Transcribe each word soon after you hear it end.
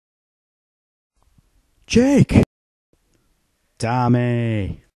Jake!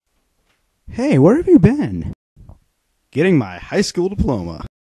 Tommy! Hey, where have you been? Getting my high school diploma.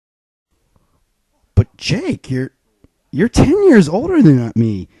 But Jake, you're 10 years older than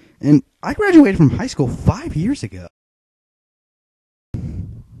me, and I graduated from high school 5 years ago.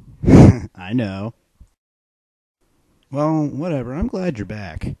 I know. Well, whatever, I'm glad you're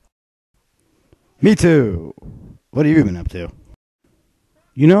back. Me too. What have you been up to?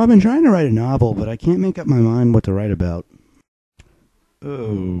 You know, I've been trying to write a novel, but I can't make up my mind what to write about.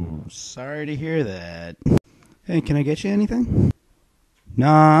 Oh, sorry to hear that. Hey, can I get you anything?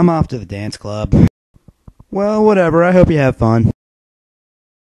 Nah, I'm off to the dance club. Well, whatever, I hope you have fun.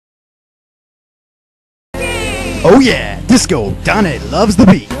 Oh yeah, Disco Donny loves the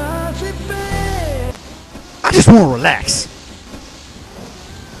beat. I just want to relax.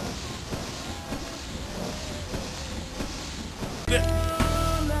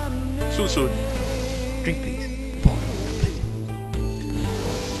 Soon. Drink please.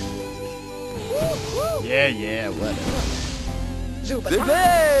 Yeah, whatever.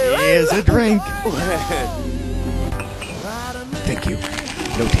 Here's a drink. Thank you.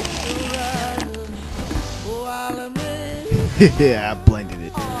 No tip. Yeah, I blended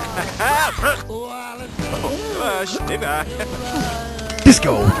it.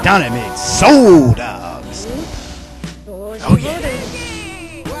 Disco Donny made soul dogs. Oh yeah.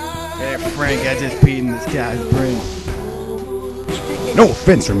 Hey Frank, I just peed in this guy's brain. No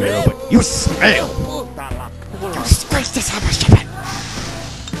offense, Romero, but you smell. You disgrace this other shipment.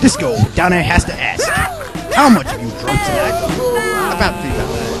 Disco Donny has to ask, how much have you drunk tonight? About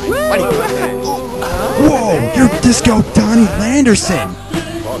 3,000. What do you think? Whoa, you're Disco Donny Landerson.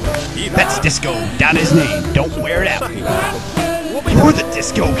 That's Disco Donny's name. Don't wear it out. You're the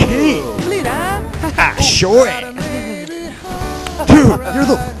Disco King. I sure am. Dude, you're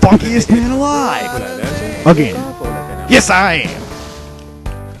the funkiest man alive. Again. Yes, I am.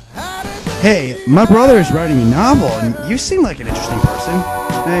 Hey, my brother is writing a novel, and you seem like an interesting person.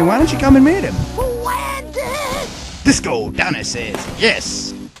 Hey, why don't you come and meet him? Disco Donny says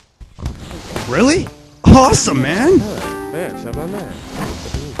yes. Really? Awesome, man.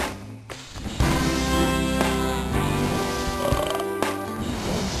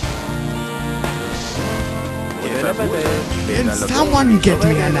 Can someone get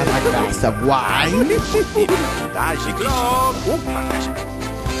me another glass of wine?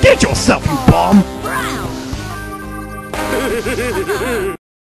 Get yourself, you bum!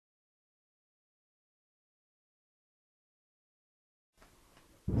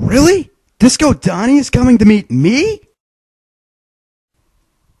 Really? Disco Donny is coming to meet me?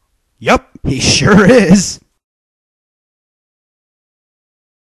 Yup, he sure is.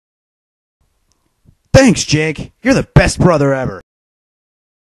 Thanks, Jake. You're the best brother ever.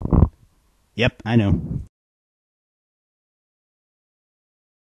 Yep, I know.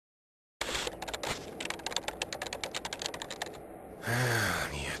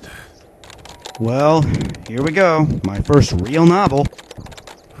 Well, here we go. My first real novel.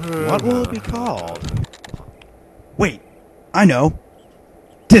 What will it be called? Wait, I know.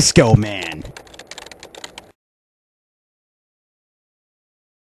 Disco Man.